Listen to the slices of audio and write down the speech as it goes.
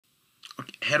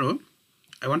Hello,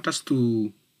 I want us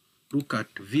to look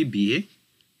at VBA,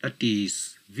 that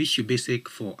is Visual Basic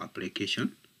for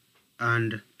Application.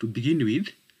 And to begin with,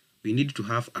 we need to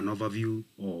have an overview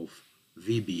of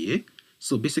VBA.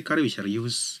 So basically, we shall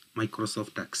use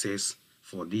Microsoft Access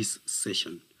for this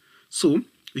session. So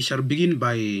we shall begin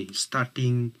by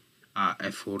starting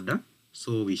a folder.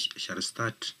 So we shall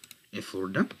start a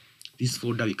folder. This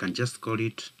folder, we can just call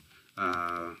it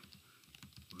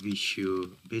Visual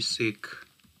Basic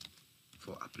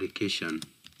for application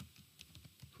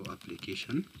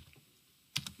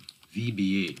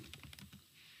VBA.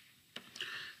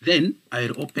 Then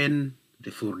I'll open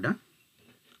the folder.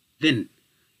 Then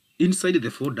inside the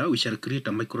folder we shall create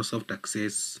a Microsoft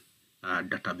Access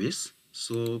database.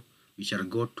 So we shall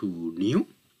go to new,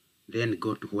 then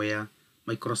go to where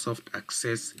Microsoft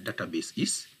Access database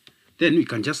is. Then we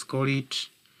can just call it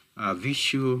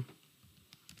Visual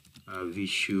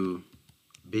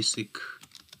Basic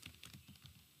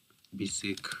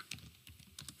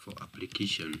for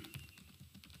application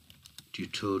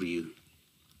tutorial.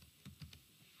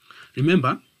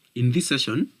 Remember, in this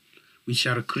session we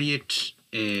shall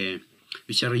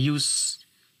use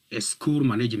a school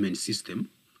management system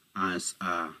as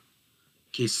a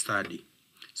case study.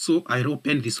 So I'll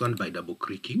open this one by double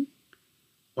clicking.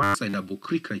 Once I double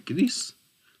click like this,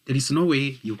 there is no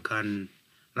way you can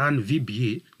run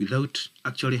VBA without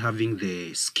actually having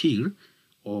the skill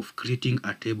of creating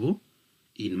a table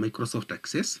in Microsoft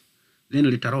Access, then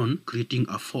later on creating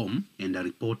a form and a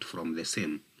report from the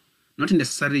same. Not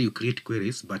necessarily you create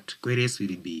queries, but queries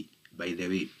will be by the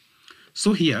way.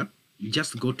 So here you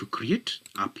just go to create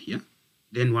up here.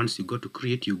 Then once you go to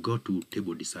create, you go to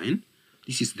table design.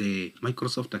 This is the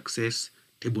Microsoft Access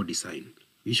table design.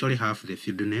 We usually have the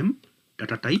field name,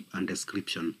 data type, and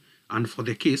description. And for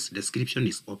the case, description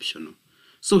is optional.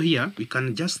 So here we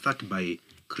can just start by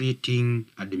creating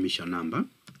admission number,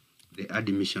 the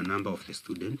admission number of the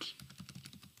student,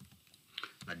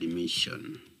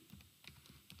 admission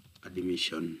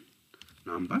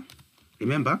number.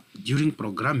 Remember, during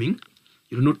programming,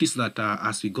 you'll notice that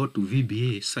as we go to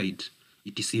VBA side,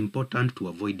 it is important to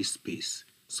avoid space.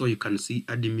 So you can see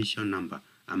admission number.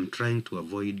 I'm trying to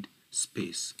avoid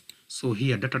space. So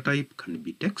here data type can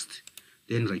be text.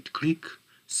 Then right click,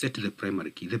 set the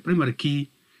primary key. The primary key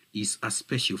is a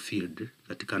special field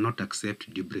that cannot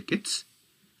accept duplicates,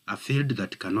 a field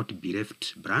that cannot be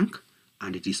left blank,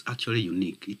 and it is actually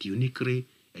unique. It uniquely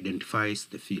identifies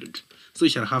the field. So you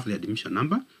shall have the admission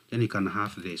number, then you can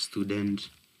have the student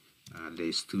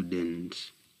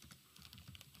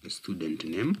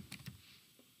name,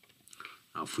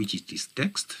 of which it is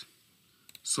text.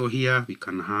 So here we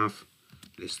can have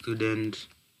the student,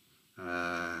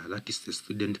 that is the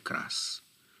student class,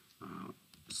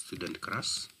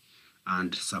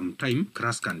 and sometime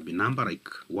class can be number like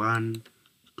 1,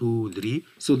 2, 3.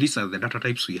 So these are the data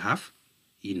types we have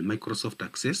in Microsoft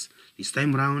Access. This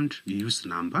time round we use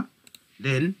number.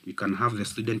 Then we can have the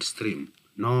student stream,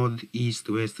 north, east,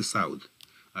 west, south,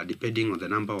 depending on the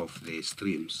number of the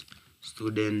streams.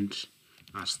 Student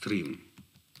stream.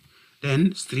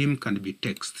 Then stream can be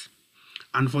text.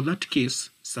 And for that case,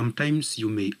 sometimes you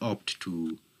may opt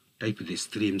to type the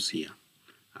streams here.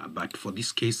 But for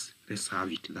this case, let's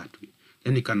have it that way.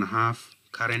 Then you can have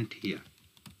current here.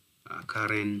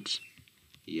 Current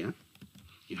here.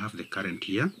 You have the current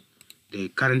here. The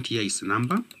current here is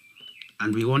number.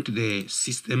 And we want the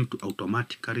system to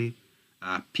automatically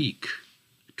pick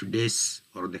today's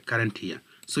or the current here.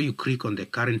 So you click on the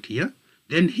current here.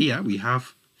 Then here we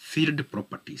have field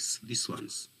properties. These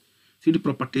ones. Field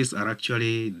properties are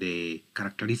actually the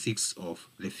characteristics of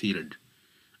the field.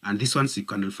 And these ones you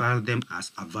can refer them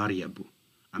as a variable,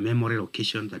 a memory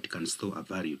location that can store a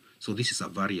value. So this is a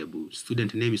variable.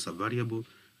 Student name is a variable.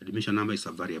 Admission number is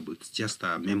a variable. It's just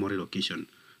a memory location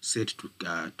set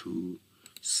to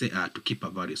keep a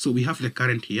value. So we have the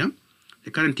current here. The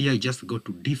current here, you just go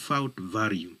to default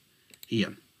value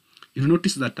here. You'll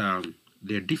notice that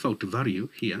the default value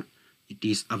here, it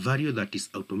is a value that is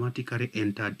automatically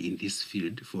entered in this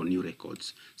field for new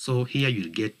records. So here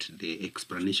you'll get the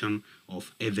explanation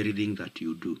of everything that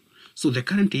you do. So the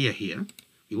current year here,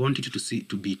 we want it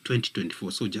to be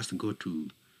 2024. So just go to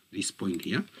this point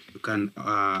here. You can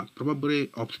probably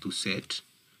opt to set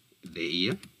the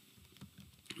year.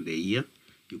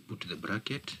 You put the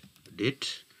bracket,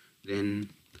 date, then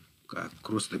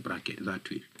cross the bracket that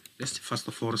way. Let's first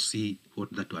of all see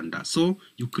what that one does. So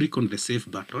you click on the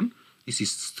save button. This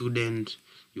is student,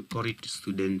 you call it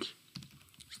student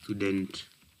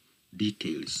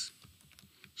details.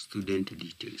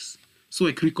 So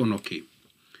I click on OK.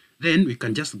 Then we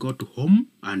can just go to home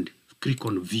and click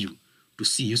on view to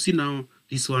see. You see now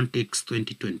This one takes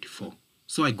 2024.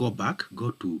 So I go back,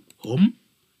 go to home,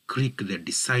 click the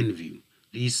design view.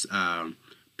 This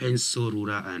pencil,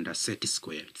 ruler, and a set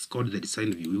square. It's called the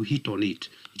design view. You hit on it.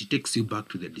 It takes you back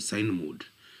to the design mode.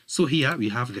 So here we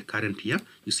have the current here.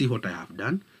 You see what I have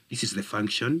done. This is the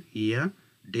function here,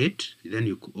 date. Then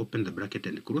you open the bracket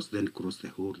and cross, then cross the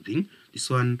whole thing. This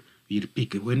one will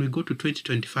pick. When we go to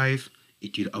 2025,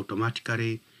 it will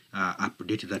automatically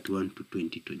update that one to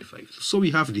 2025. So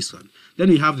we have this one. Then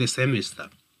we have the semester.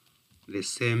 The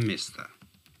semester.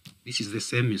 This is the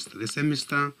semester. The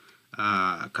semester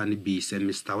can be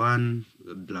semester 1,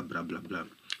 blah, blah, blah, blah.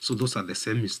 So those are the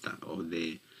semester or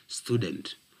the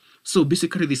student. So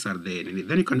basically these are the,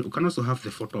 then you can also have the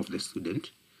photo of the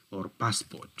student or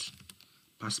passport.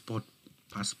 Passport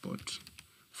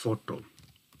photo.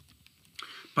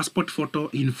 Passport photo.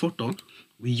 In photo,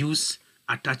 we use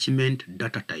attachment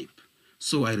data type.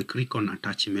 So I'll click on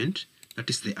attachment. That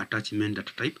is the attachment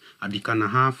data type. And you can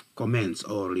have comments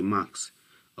or remarks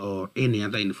or any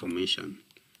other information.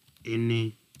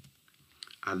 Any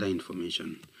other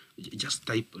information. Just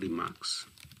type remarks.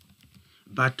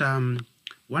 But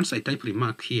once I type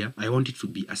remark here, I want it to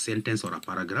be a sentence or a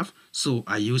paragraph. So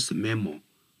I use memo.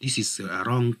 This is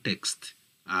wrong text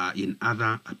in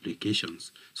other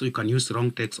applications. So you can use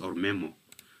wrong text or memo.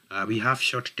 We have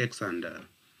short text and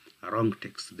wrong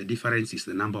text. The difference is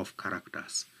the number of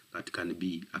characters that can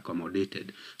be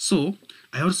accommodated. So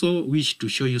I also wish to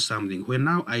show you something. When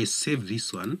now I save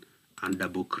this one and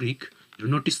double click,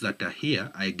 you'll notice that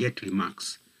here I get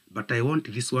remarks. But I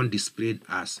want this one displayed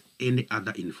as any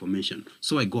other information.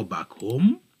 So I go back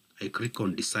home, I click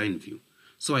on design view.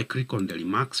 So I click on the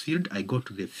remarks field, I go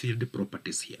to the field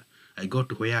properties here. I go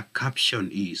to where caption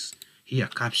is. Here,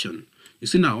 caption. You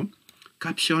see now,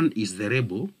 caption is the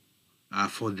label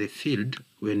for the field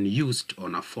when used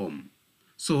on a form.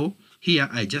 So here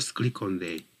I just click on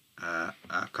the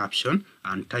caption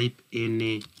and type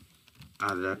any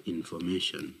other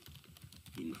information.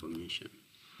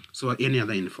 So any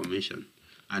other information.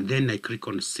 And then I click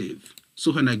on save.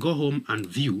 So when I go home and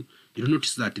view, you'll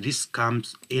notice that this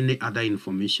comes any other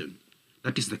information.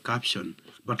 That is the caption.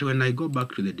 But when I go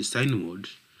back to the design mode,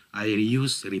 I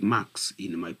use remarks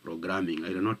in my programming. I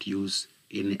do not use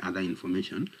any other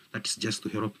information. That is just to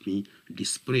help me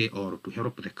display or to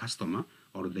help the customer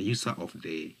or the user of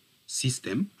the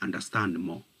system understand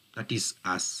more. That is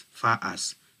as far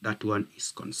as that one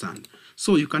is concerned.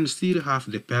 So you can still have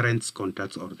the parents'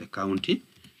 contacts or the county.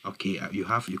 Okay, you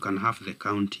can have the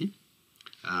county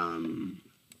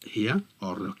here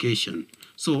or location.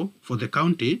 So for the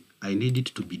county, I need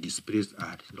it to be displayed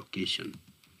at location.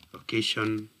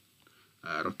 Location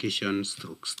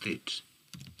stroke state.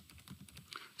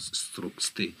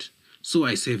 So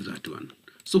I save that one.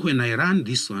 So when I run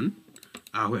this one,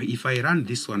 if I run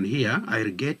this one here,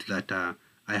 I'll get that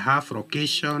I have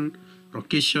location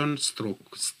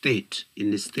stroke state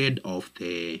instead of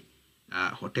the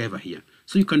whatever here.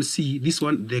 So you can see this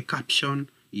one, the caption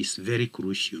is very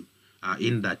crucial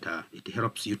in that it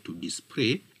helps you to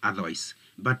display otherwise.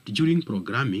 But during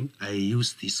programming, I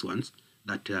use these ones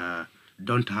that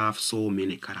don't have so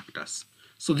many characters.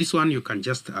 So this one you can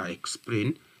just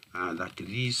explain that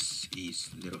this is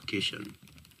the location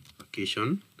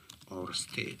or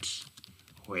state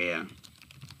where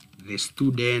the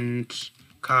student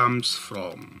comes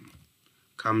from.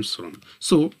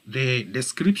 So the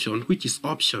description, which is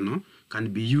optional,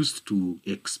 can be used to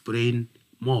explain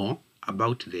more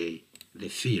about the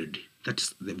field. That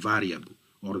is the variable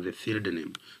or the field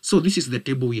name. So this is the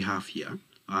table we have here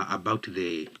about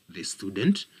the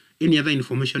student. Any other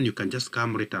information you can just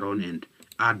come later on and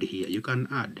add here. You can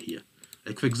add here.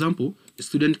 Like for example, the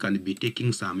student can be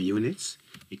taking some units.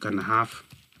 You can have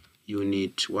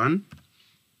unit 1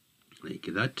 like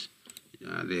that.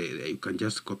 You can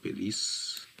just copy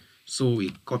this. So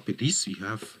we copy this. We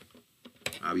have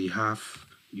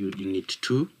unit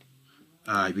 2.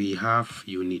 We have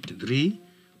unit 3.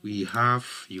 We have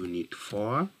unit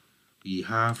 4. We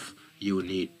have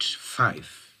unit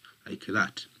 5 like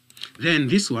that. Then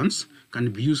these ones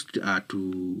can be used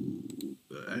to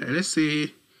let's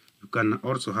say you can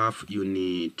also have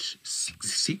unit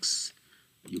 6.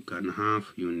 You can have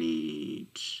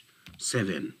unit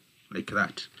 7 like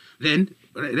that. Then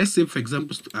let's say for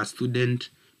example a student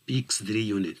picks 3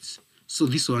 units. So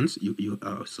these ones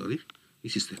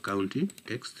this is the county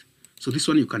text. So this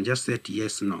one you can just set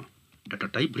yes, no. Data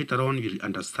type. Later on you'll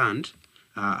understand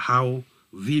how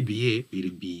VBA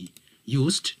will be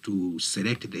used to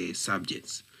select the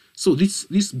subjects. So this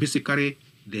basically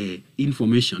the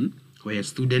information where a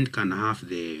student can have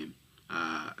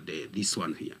this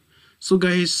one here. So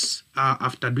guys,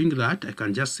 after doing that, I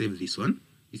can just save this one.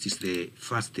 This is the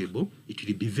first table. It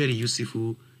will be very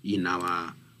useful in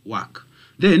our work.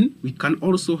 Then we can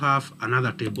also have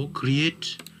another table,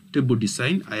 create table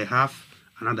design. I have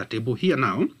another table here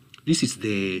now. This is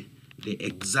the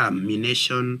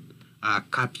examination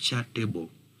capture table.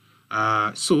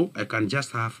 So I can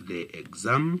just have the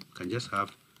exam,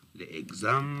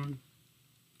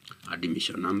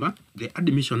 admission number. The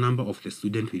admission number of the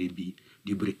student will be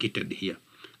duplicated here.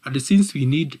 And since we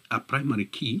need a primary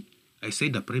key, I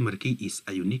said the primary key is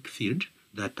a unique field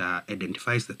that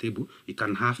identifies the table. We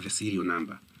can have the serial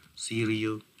number.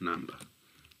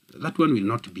 That one will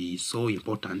not be so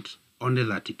important, only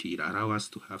that it will allow us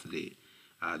to have the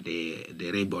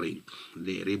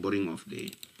labeling of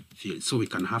the field. So we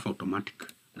can have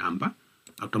automatic number.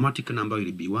 Automatic number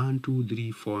will be 1, 2,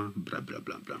 3, 4, blah blah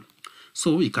blah blah.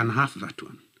 So we can have that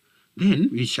one. Then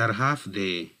we shall have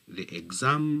the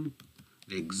exam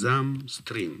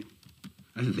stream,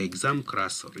 and the exam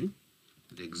class. Sorry,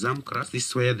 the exam class. This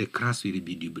is where the class will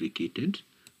be duplicated.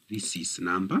 This is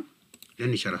number.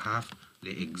 Then we shall have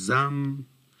the exam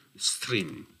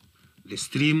stream. The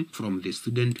stream from the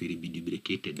student will be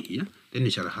duplicated here. Then we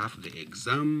shall have the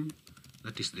exam.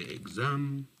 That is the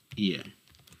exam year.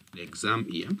 The exam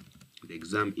year. The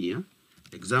exam year.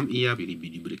 The exam year will be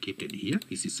duplicated here.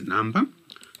 This is number.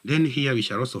 Then here we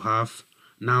shall also have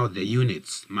now the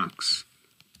units marks.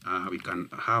 We can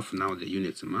have now the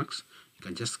units marks. You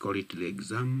can just call it the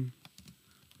exam.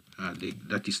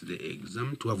 That is the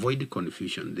exam, to avoid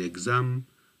confusion. The exam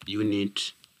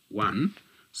unit 1.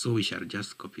 So we shall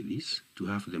just copy this to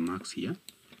have the marks here.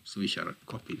 So we shall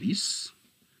copy this.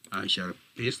 I shall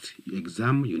paste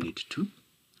exam unit 2.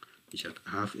 We shall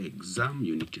have exam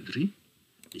unit 3.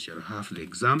 We shall have the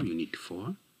exam unit 4.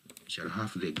 We shall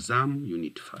have the exam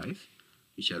unit 5.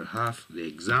 We shall have the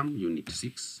exam unit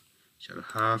 6. We shall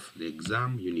have the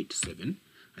exam unit 7.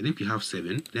 I think we have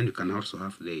 7. Then you can also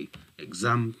have the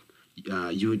exam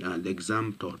the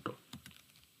exam total.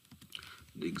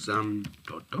 The exam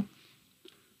total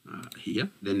here.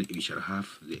 Then we shall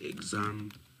have the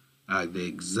exam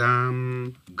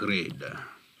grade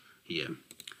here.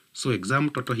 So exam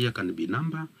total here can be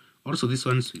number. Also these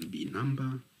ones will be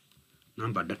number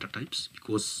data types,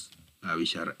 because we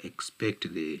shall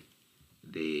expect the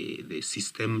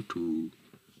system to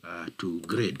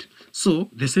grade. So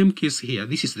the same case here.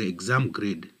 This is the exam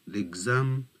grade, the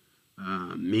exam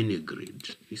mini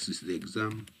grade. This is the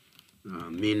exam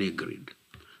mini grade.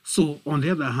 So on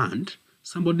the other hand,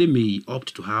 somebody may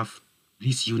opt to have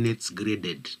these units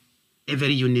graded,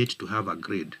 every unit to have a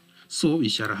grade. So we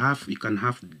can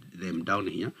have them down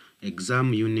here.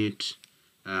 Exam unit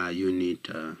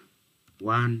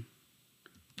 1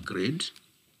 grade.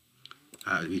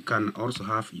 We can also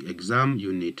have exam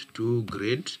unit 2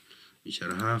 grade. We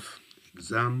shall have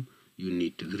exam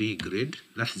unit 3 grade.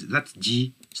 That's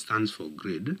G stands for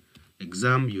grade.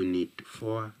 Exam unit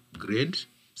 4 grade.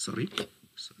 Sorry.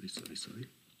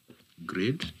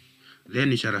 Grade. Then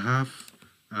we shall have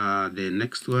the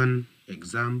next one,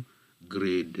 exam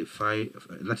grade 5.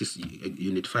 That is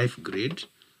unit 5 grade.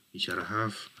 We shall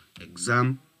have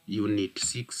exam unit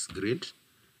 6 grade.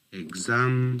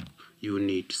 Exam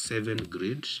unit 7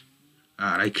 grade.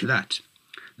 Like that.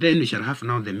 Then we shall have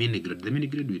now the mini grade. The mini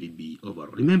grade will be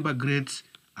overall. Remember, grades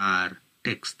are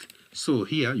text. So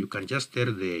here you can just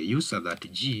tell the user that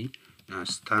G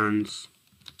stands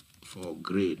for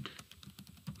grade.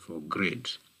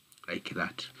 Like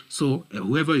that. So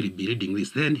whoever will be reading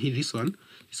this, then this one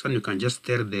you can just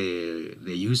tell the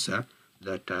user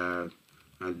that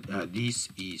this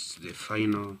is the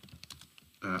final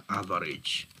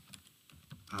average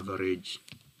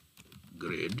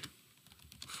grade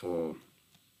for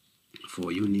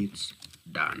units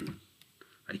done,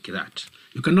 like that.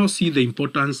 You can now see the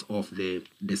importance of the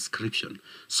description.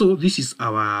 So this is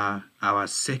our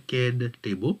second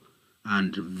table,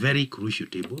 and very crucial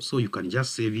table. So you can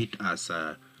just save it as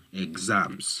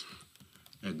exams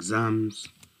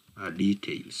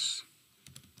details.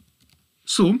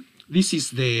 So this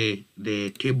is the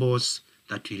tables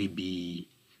that will be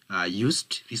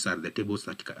used. These are the tables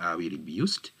that will be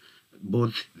used.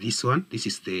 Both this one, we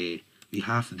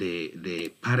have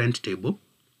the parent table.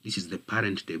 This is the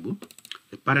parent table.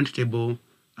 The parent table,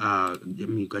 let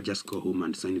me just go home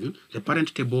and sign view. The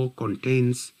parent table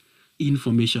contains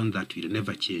information that will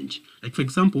never change. Like for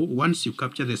example, once you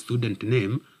capture the student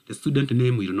name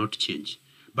will not change.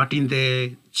 But in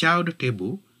the child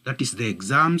table, that is the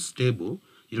exams table,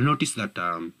 you'll notice that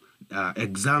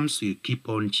exams will keep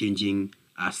on changing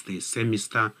as the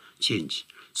semester change.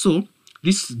 So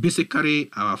this is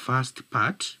basically our first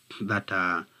part that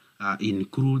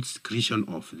includes creation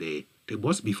of the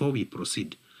tables. Before we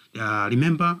proceed,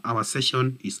 remember our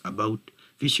session is about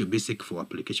Visual Basic for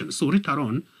application. So later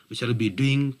on, we shall be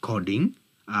doing coding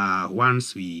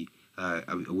once we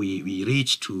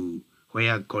reach to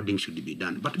where coding should be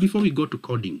done. But before we go to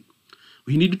coding,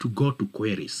 we need to go to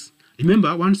queries.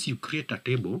 Remember, once you create a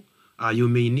table, you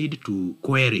may need to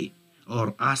query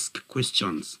or ask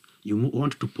questions. You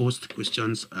want to post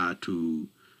questions to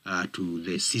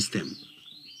the system.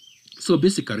 So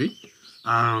basically,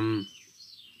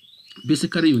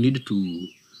 you need to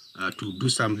do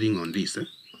something on this.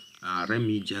 Let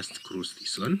me just close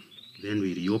this one. Then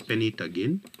we reopen it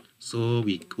again. So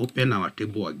we open our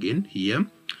table again here.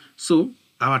 So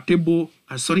our table,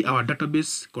 our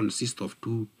database consists of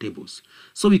two tables.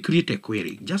 So we create a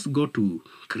query. Just go to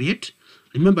create.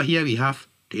 Remember here we have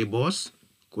tables,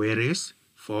 queries,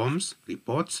 forms,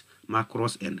 reports,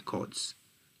 macros, and codes.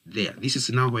 There. This is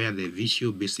now where the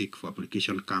Visual Basic for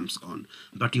application comes on.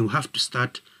 But you have to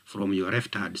start from your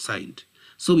left-hand side.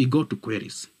 So we go to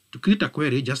queries. To create a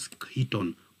query, just hit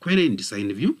on query in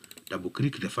design view,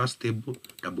 double-click the first table,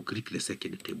 double-click the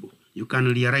second table. You can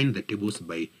rearrange the tables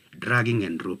by dragging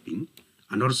and dropping,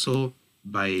 and also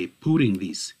by pulling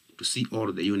this to see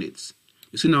all the units.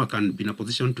 You see now I can be in a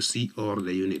position to see all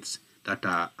the units that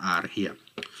are here.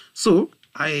 So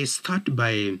I start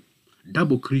by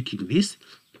double-clicking this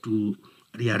to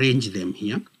rearrange them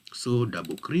here. So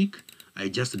double-click, I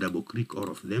just double-click all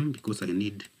of them because I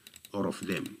need all of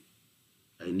them.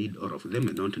 I need all of them.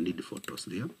 I don't need photos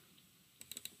there.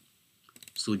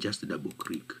 So just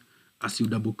double-click. As you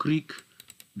double-click,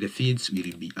 the fields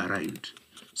will be aligned.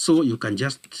 So you can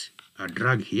just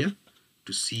drag here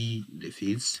to see the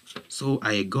fields. So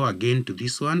I go again to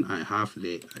this one. I have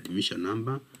the admission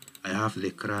number. I have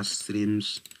the class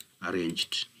streams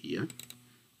arranged here,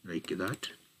 like that.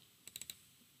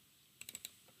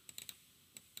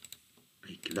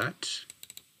 Like that.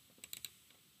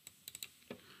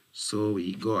 So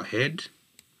we go ahead.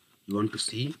 You want to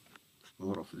see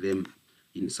all of them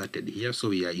inserted here. So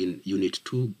we are in unit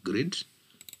 2 grid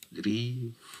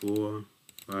 3, 4,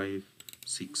 5,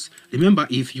 6. Remember,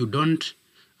 if you don't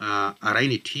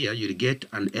align it here, you'll get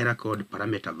an error code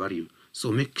parameter value.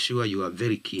 So make sure you are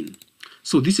very keen.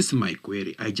 So this is my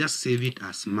query. I just save it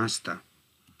as master.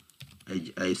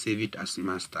 I save it as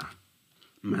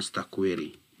master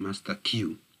query, master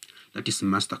queue. That is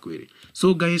master query.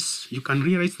 So guys, you can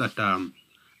realize that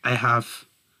I have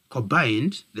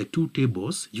combined the two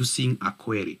tables using a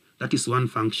query. That is one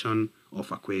function of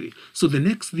a query. So the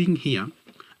next thing here,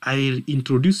 I'll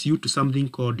introduce you to something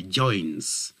called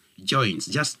joins. Joins,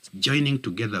 just joining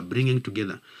together, bringing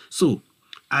together. So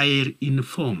I'll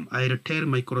tell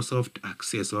Microsoft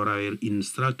Access, or I'll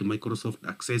instruct Microsoft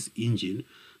Access Engine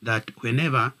that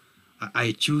whenever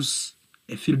I choose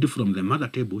a field from the mother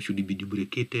table should be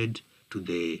duplicated to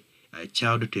the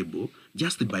child table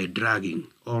just by dragging,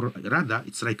 or rather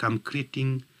it's like I'm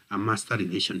creating a master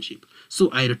relationship. So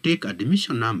I'll take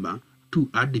admission number to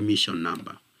admission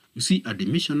number. You see,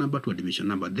 admission number to admission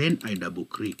number. Then I double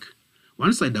click.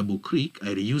 Once I double click,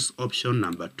 I'll use option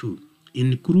number 2.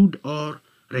 Include all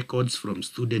records from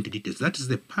student details. That is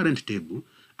the parent table,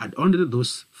 and only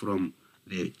those from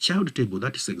the child table,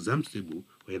 that is exams table,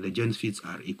 where the join fields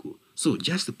are equal. So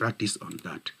just practice on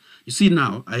that. You see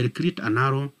now, I'll create an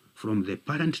arrow from the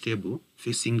parent table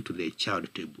facing to the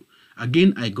child table.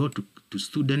 Again, I go to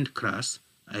student class.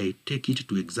 I take it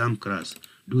to exam class.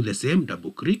 Do the same,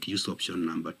 double click, use option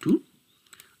number 2.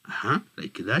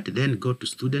 Like that. Then go to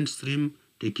student stream,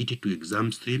 take it to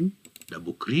exam stream,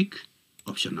 double click,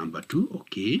 option number 2,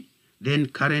 okay. Then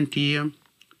current year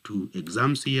to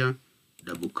exams here,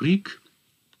 double click,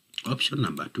 option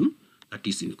number 2, that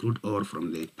is include all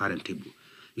from the parent table.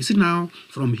 You see now,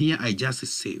 from here I just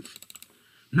save.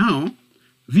 Now,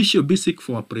 Visual Basic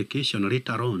for application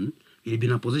later on will be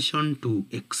in a position to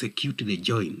execute the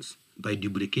joins by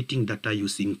duplicating data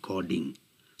using coding.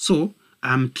 So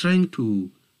I'm trying to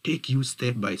take you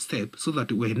step by step so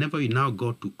that whenever we now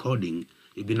go to coding,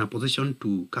 we'll be in a position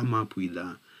to come up with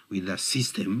a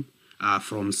system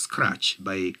from scratch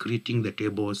by creating the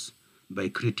tables, by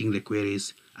creating the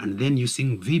queries, and then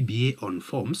using VBA on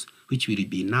forms, which will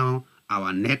be now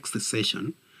our next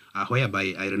session,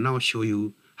 whereby I will now show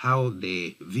you how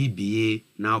the VBA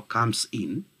now comes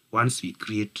in once we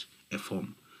create a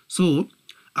form. So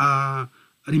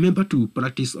remember to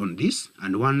practice on this,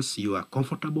 and once you are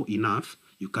comfortable enough,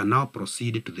 you can now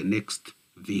proceed to the next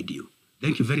video.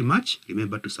 Thank you very much.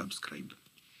 Remember to subscribe.